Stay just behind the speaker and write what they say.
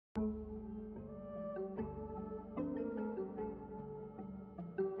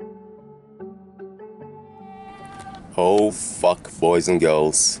Oh fuck, boys and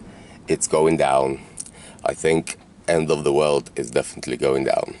girls, it's going down. I think end of the world is definitely going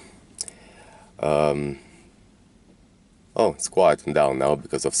down. Oh, it's quieting down now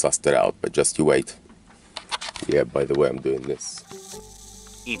because I've sussed it out, but just you wait. Yeah, by the way, I'm doing this.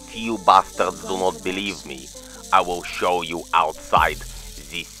 If you bastards do not believe me, I will show you outside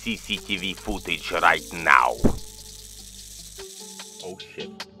the CCTV footage right now. Oh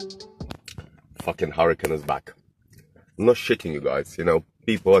shit. Fucking hurricane is back. I'm not shitting you guys, you know,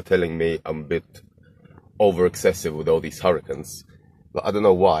 people are telling me I'm a bit over excessive with all these hurricanes. But I don't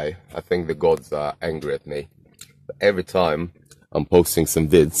know why, I think the gods are angry at me. But every time I'm posting some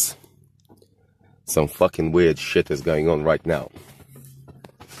vids, some fucking weird shit is going on right now.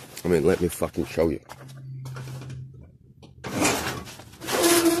 I mean, let me fucking show you.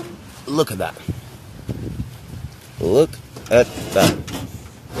 Look at that. Look at that.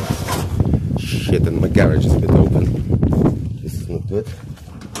 Shit, and my garage is a bit open. This is not good.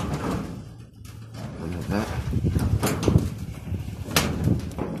 Look at that.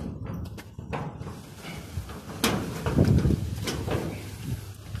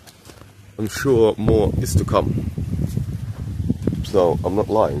 I'm sure more is to come. So, I'm not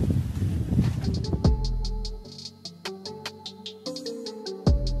lying.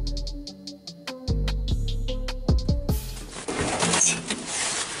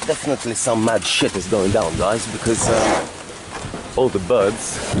 Definitely some mad shit is going down, guys, because all the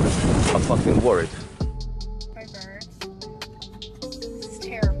birds are fucking worried. By birds. This is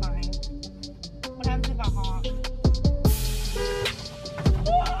terrifying. What happened to the hawk?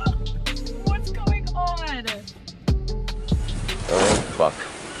 What's going on? Oh, fuck.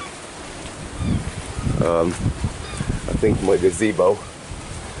 I think my gazebo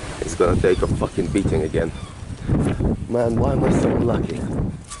is gonna take a fucking beating again. Man, why am I so unlucky?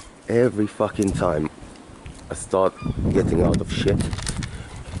 Every fucking time I start getting out of shit,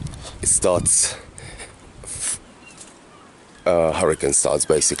 it starts, hurricane starts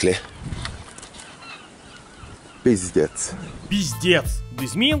basically. Пиздец. Пиздец.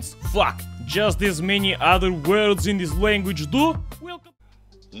 This means fuck. Just as many other words in this language do. Welcome.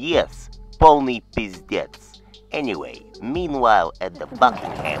 Yes, полный пиздец. Anyway, meanwhile at the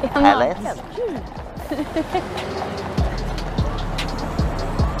Buckingham Palace...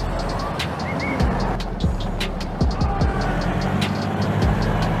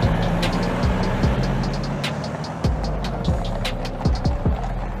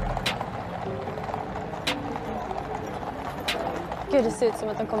 Gud, det ser ut som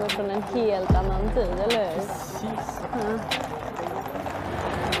att de kommer från en helt annan tid, eller hur? Precis. Ja.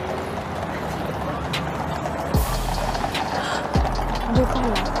 Du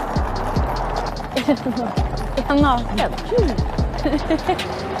kollar. Är han naken?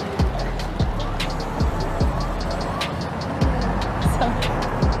 Så.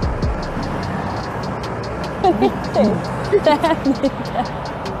 Riktigt. Det här inte.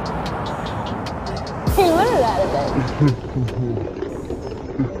 Filmar du det här eller?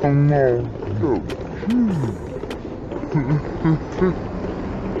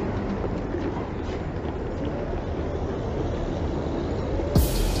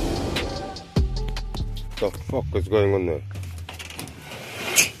 The fuck is going on there?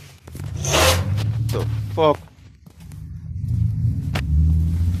 The fuck?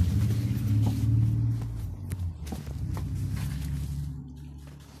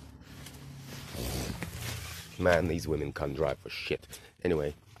 Man, these women can't drive for shit.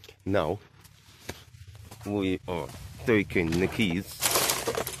 Anyway, now we are taking the keys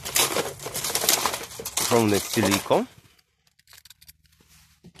from the Celica,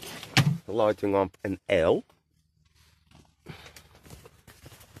 lighting up an L.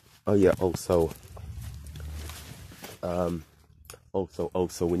 Oh yeah, also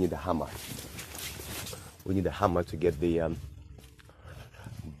we need a hammer. We need a hammer to get the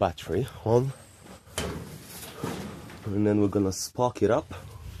battery on. And then we're gonna spark it up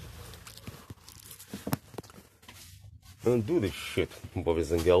and do this shit,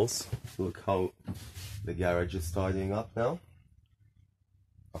 boys and girls. Look how the garage is starting up now.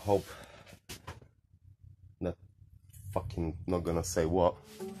 I hope that fucking not gonna say what.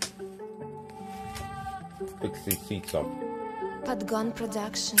 Fix these seats up. Подгон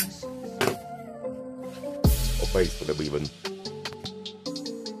Production. Or face for them even.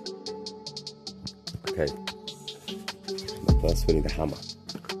 Okay. First we need a hammer.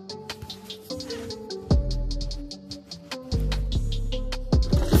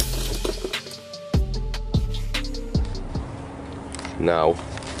 Now,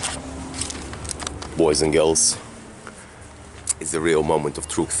 boys and girls, is the real moment of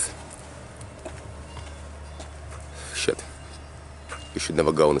truth. you should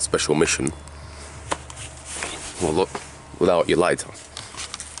never go on a special mission. Well, look, without your lighter.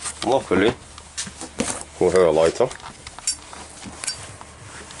 Luckily, we have a lighter.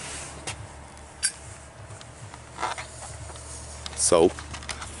 So,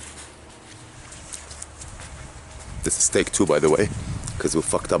 this is take 2, by the way, because we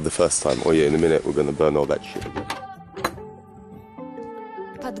fucked up the first time. Oh yeah, in a minute we're gonna burn all that shit again.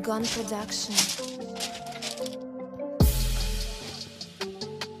 Podgon Production.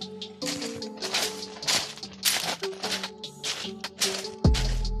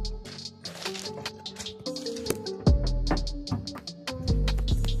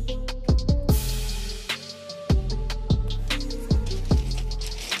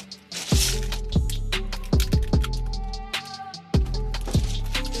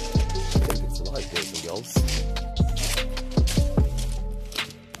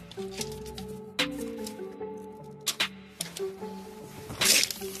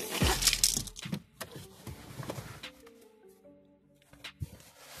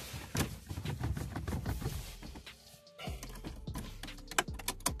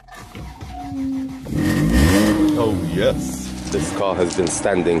 Oh yes, this car has been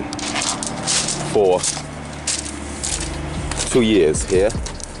standing for 2 years here,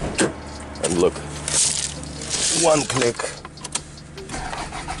 and look, 1 click.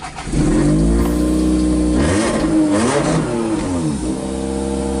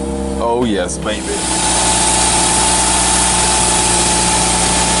 Oh yes, baby.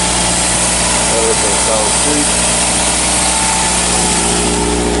 Everything sounds sweet.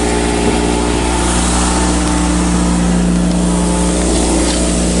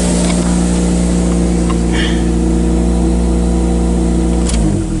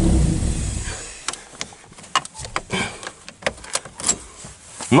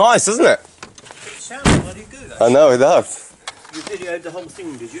 Nice, isn't it? It sounds bloody good. I know, it does. You videoed the whole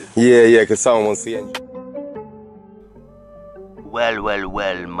thing, did you? Yeah, because someone wants the engine. Well,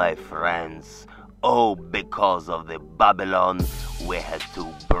 my friends. Oh, because of the Babylon, we had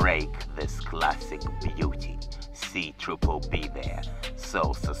to break this classic beauty. See Triple B there.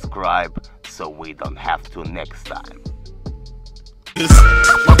 So subscribe so we don't have to next time.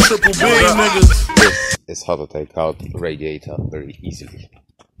 My Triple B niggas. This is how to take out the radiator very easily.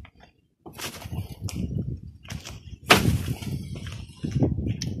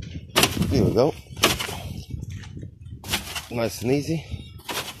 Here we go. Nice and easy.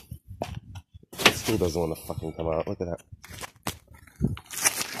 It still doesn't want to fucking come out. Look at that.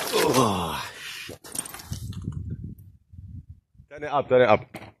 Oh, shit. Turn it up, turn it up.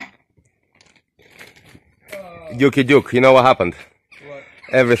 Dukey Duke, you know what happened? What?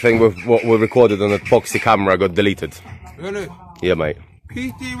 Everything with what we recorded on the epoxy camera got deleted. Really? Yeah, mate.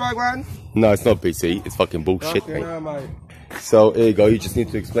 PT, my grand? No, it's not PC. It's fucking bullshit, Okay, mate. no, mate. So, here you go. You just need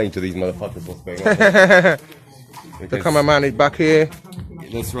to explain to these motherfuckers what's going on. The cameraman is back here.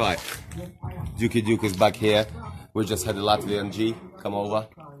 That's right. Dukey Duke is back here. We just had a Latvian G come over,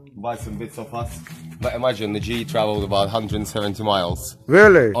 buy some bits of us. But imagine the G travelled about 170 miles.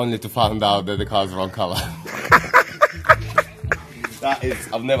 Really? Only to find out that the car's wrong colour. That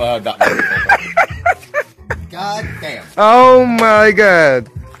is, I've never heard that before. God damn. Oh my god.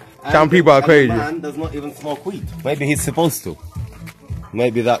 Some people are crazy. The man does not even smoke weed. Maybe he's supposed to.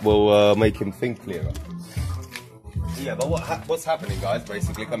 Maybe that will make him think clearer. Yeah, but what's happening, guys?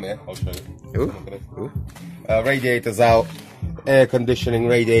 Basically, come here, I'll show you. Ooh. Radiators out, air conditioning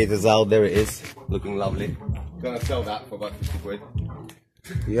radiators out. There it is, looking lovely. Gonna sell that for about 50 quid.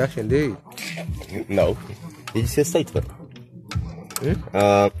 Yes, indeed. No, did you see a statement?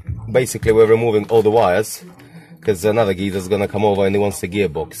 Basically, we're removing all the wires because another geezer's gonna come over and he wants the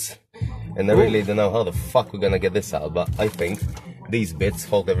gearbox. And I really don't know how the fuck we're gonna get this out, but I think these bits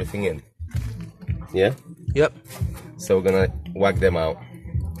hold everything in. Yeah? Yep. So we're gonna whack them out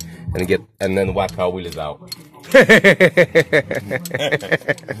and then whack our wheelies out.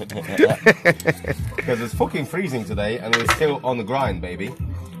 Because it's fucking freezing today and we're still on the grind, baby.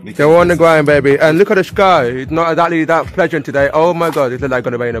 They're on the grind, baby. And look at the sky. It's not exactly that pleasant today. Oh my god, it looks like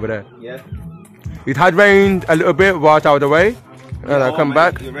gonna rain over there. Yeah. It had rained a little bit whilst I was away. And I come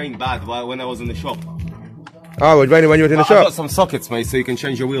back. It rained bad when I was in the shop. Oh, it was raining when you were in the I shop? got some sockets, mate, so you can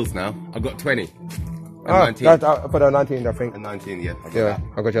change your wheels now. I've got 20. And 19. That's, I put a 19, I think. And 19, yeah. Yeah,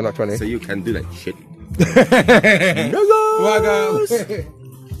 I got you not 20. So you can do that shit.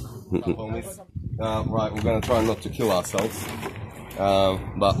 Right, we're gonna try not to kill ourselves.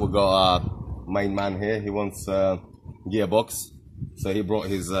 But we've got our main man here. He wants gearbox. So he brought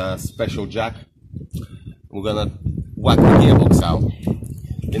his special jack. We're gonna whack the gearbox out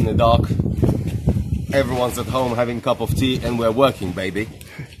in the dark. Everyone's at home having a cup of tea and we're working, baby.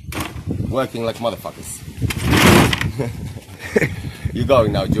 Working like motherfuckers. You're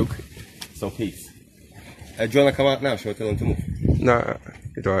going now, Duke. So peace. Do you wanna come out now? Shall I tell him to move? No,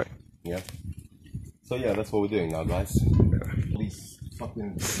 it's alright. Yeah. So yeah, that's what we're doing now, guys. Please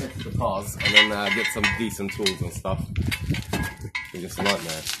fucking fix the cars and then get some decent tools and stuff. It's just a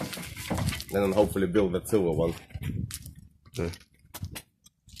nightmare. Then hopefully build that silver one. Yeah.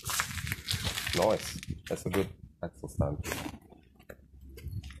 Nice. That's a good axle stand.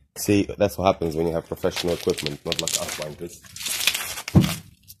 See, that's what happens when you have professional equipment, not like us wankers.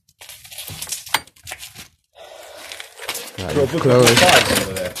 Shall we put a couple of tires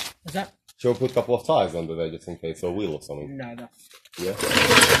under there? What's that? Shall we put a couple of tires under there just in case, or a wheel or something? No, no. Yeah?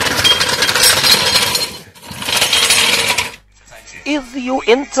 Is you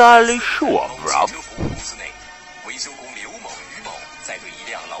entirely sure, bruv?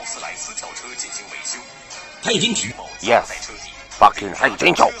 Yes, fucking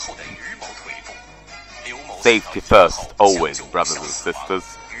Dismantle. Safety first, always, brothers and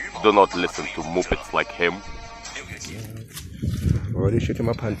sisters. Do not listen to muppets like him. Already shooting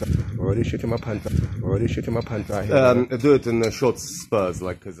my pants. Already shooting my pants. Already shooting my pants right here. Do it in short spurs,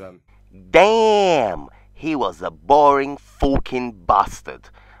 like, cause Damn, he was a boring fucking bastard.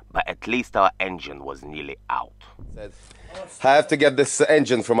 But at least our engine was nearly out. I have to get this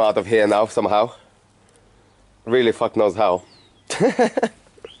engine from out of here now, somehow. Really fuck knows how.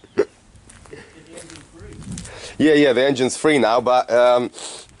 Yeah, the engine's free now, but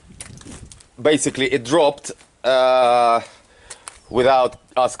basically it dropped without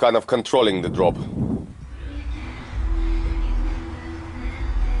us kind of controlling the drop.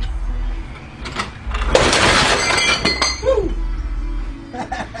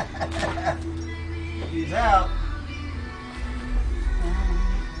 He's out.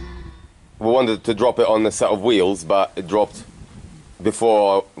 We wanted to drop it on a set of wheels, but it dropped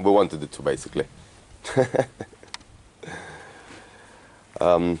before we wanted it to, basically.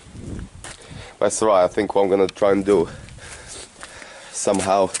 That's right. I think what I'm gonna try and do,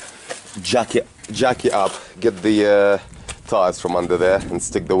 somehow jack it up, get the tires from under there and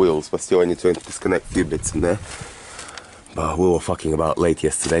stick the wheels, but still I need to disconnect a few bits in there. But we were fucking about late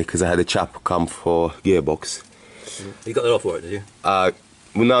yesterday because I had a chap come for gearbox. You got that off for it, did you?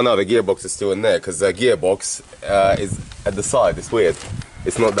 No, the gearbox is still in there because the gearbox is at the side. It's weird.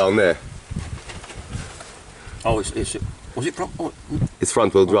 It's not down there. Oh, was it front? Oh. It's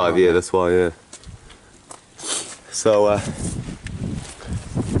front wheel drive, yeah, that's why, yeah. So,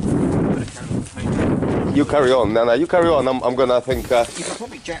 you carry on, no, you carry on. I'm gonna think. You can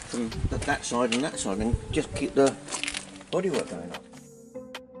probably jack from that side and that side and just keep the bodywork going up.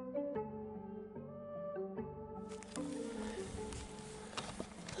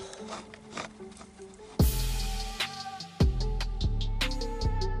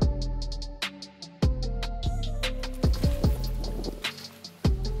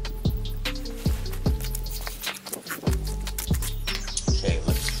 Okay,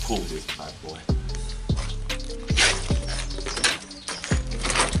 let's pull this bad boy.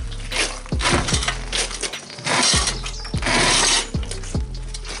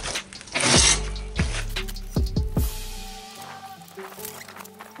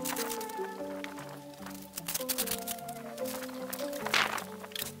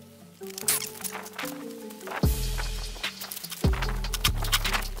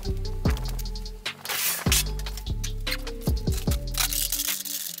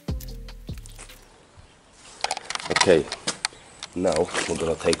 Okay, now we're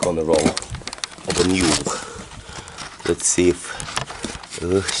gonna take on the role of a mule. Let's see if,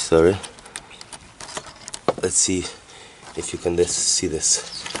 sorry. Let's see if you can see this.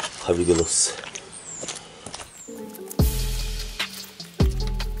 Fabulous.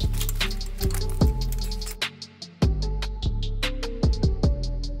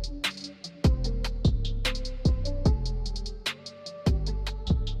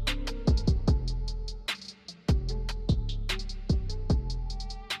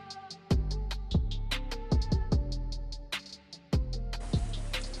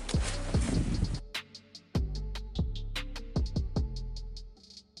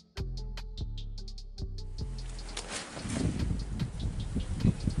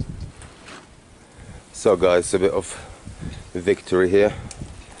 So guys, a bit of victory here.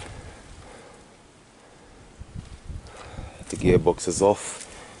 The gearbox is off,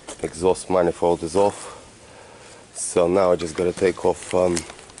 exhaust manifold is off. So now I just gotta take off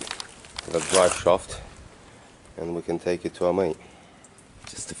the drive shaft and we can take it to our mate.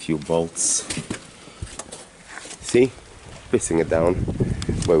 Just a few bolts. See? Pissing it down.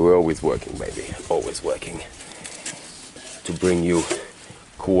 But we're always working, baby. Always. always working to bring you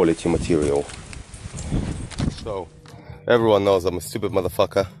quality material. So everyone knows I'm a stupid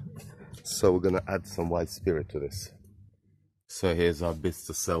motherfucker, so we're gonna add some white spirit to this. So here's our bits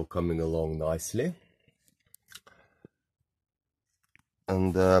to sell coming along nicely.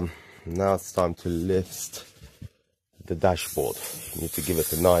 And now it's time to lift the dashboard. You need to give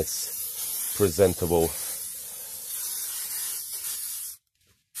it a nice, presentable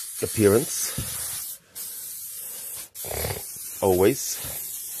appearance. Always,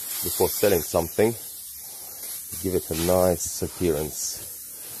 before selling something, give it a nice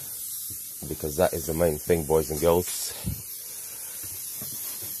appearance, because that is the main thing, boys and girls,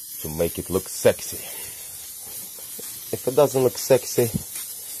 to make it look sexy. If it doesn't look sexy,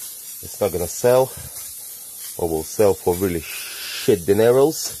 it's not gonna sell, or will sell for really shit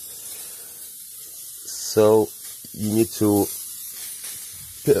dineros. So you need to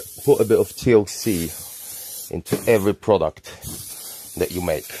put a bit of TLC into every product that you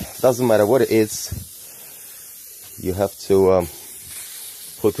make. Doesn't matter what it is, you have to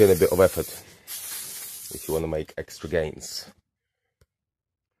put in a bit of effort if you want to make extra gains.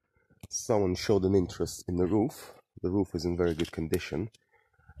 Someone showed an interest in the roof. The roof is in very good condition,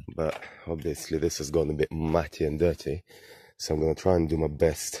 but obviously this has gone a bit matty and dirty, so I'm going to try and do my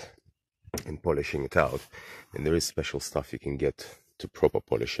best in polishing it out. And there is special stuff you can get to proper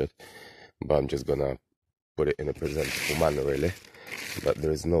polish it, but I'm just gonna put it in a presentable manner really. But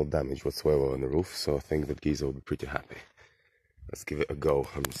there is no damage whatsoever on the roof, so I think that Giza will be pretty happy. Let's give it a go.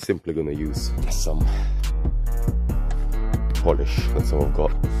 I'm simply gonna use some polish that's all I've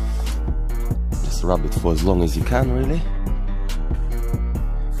got. Just rub it for as long as you can really,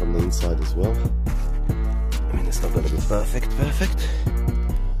 from the inside as well. I mean, it's not gonna be perfect, but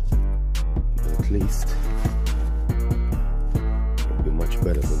at least it'll be much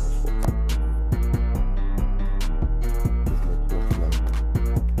better than before.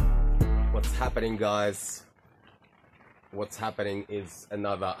 What's happening, guys? What's happening is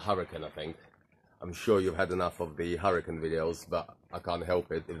another hurricane, I think. I'm sure you've had enough of the hurricane videos, but I can't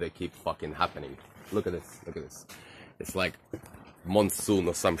help it if they keep fucking happening. Look at this, look at this. It's like monsoon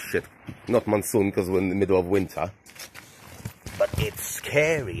or some shit. Not monsoon because we're in the middle of winter, but it's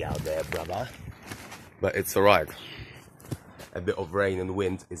scary out there, brother. But it's alright. A bit of rain and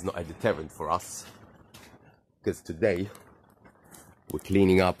wind is not a deterrent for us, because today we're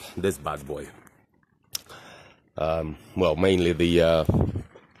cleaning up this bad boy. Well, mainly the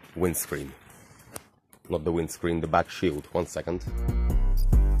windscreen. Not the windscreen, the back shield. 1 second.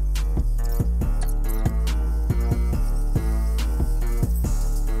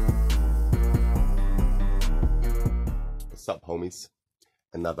 What's up, homies?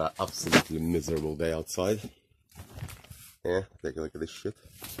 Another absolutely miserable day outside. Yeah, take a look at this shit.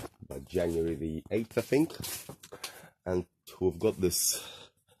 About January the 8th, I think. And we've got this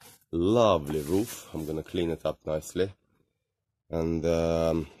lovely roof. I'm gonna clean it up nicely and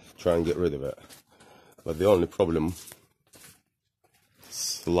try and get rid of it. But the only problem,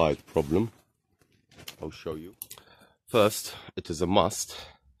 slight problem, I'll show you. First, it is a must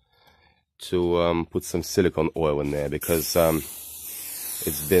to put some silicone oil in there, because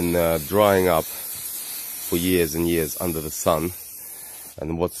it's been drying up for years and years under the sun,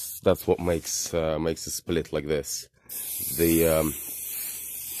 and that's what makes it split like this.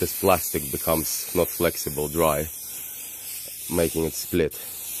 This plastic becomes not flexible, dry, making it split.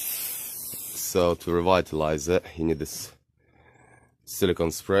 So to revitalize it, you need this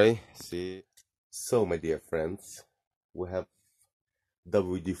silicone spray. See? So, my dear friends, we have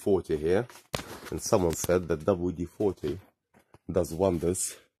WD-40 here, and someone said that WD-40 does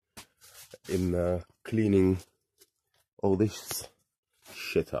wonders in cleaning all this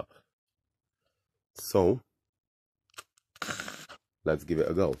shit up. So let's give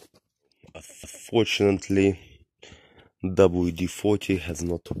it a go. Unfortunately, WD-40 has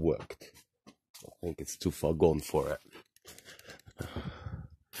not worked. I think it's too far gone for it.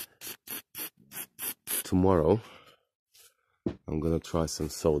 Tomorrow I'm gonna try some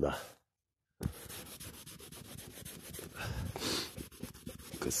soda,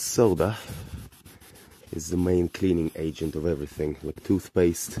 because soda is the main cleaning agent of everything, like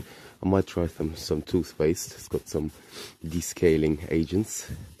toothpaste. I might try some toothpaste. It's got some descaling agents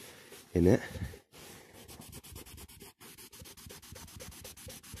in it.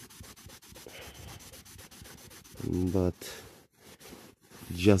 But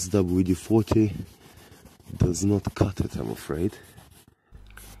just WD-40 does not cut it, I'm afraid.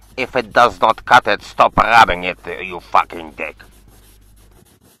 If it does not cut it, stop rubbing it, you fucking dick.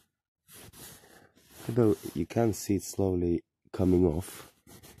 Although you can see it slowly coming off.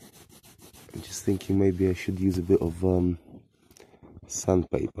 I'm just thinking maybe I should use a bit of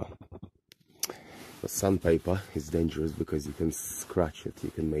sandpaper. But sandpaper is dangerous because you can scratch it,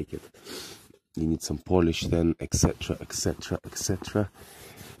 you can make it. You need some polish then, etc, etc, etc.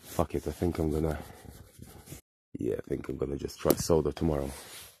 Fuck it, I think I'm gonna just try soda tomorrow.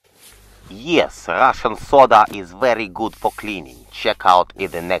 Yes, Russian soda is very good for cleaning. Check out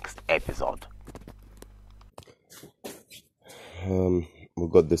in the next episode. We've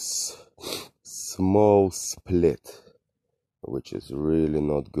got this small split, which is really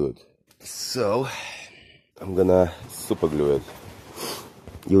not good. So I'm gonna super glue it.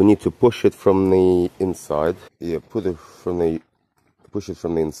 You need to push it from the inside. Yeah, push it from the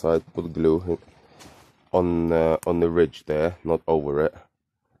inside. Put glue on the ridge there, not over it,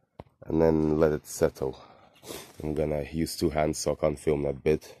 and then let it settle. I'm gonna use 2 hands, so I can't film that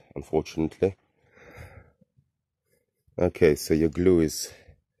bit, unfortunately. Okay, so your glue is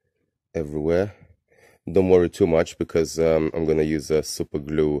everywhere. Don't worry too much because I'm gonna use a super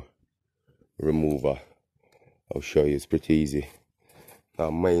glue remover. I'll show you, it's pretty easy.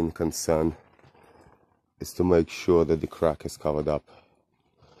 Our main concern is to make sure that the crack is covered up.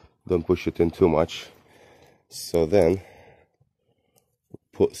 Don't push it in too much. So then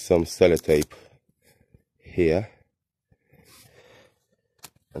put some sellotape here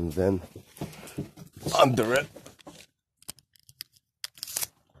and then under it.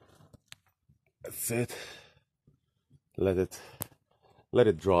 That's it. Let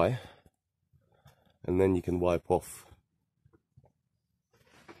it dry, and then you can wipe off.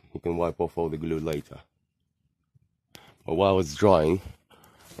 You can wipe off all the glue later. But while it's drying,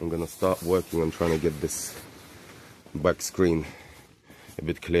 I'm gonna start working on trying to get this back screen a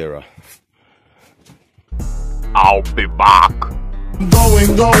bit clearer. I'll be back.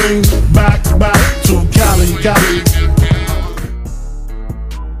 Going back to Cali.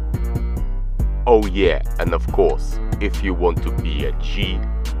 Oh yeah, and of course, if you want to be a G,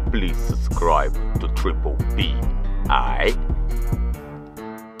 please subscribe to Triple B. Aight?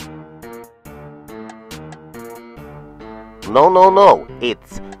 No,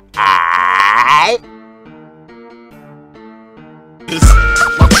 it's aight? It's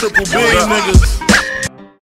my Triple B niggas.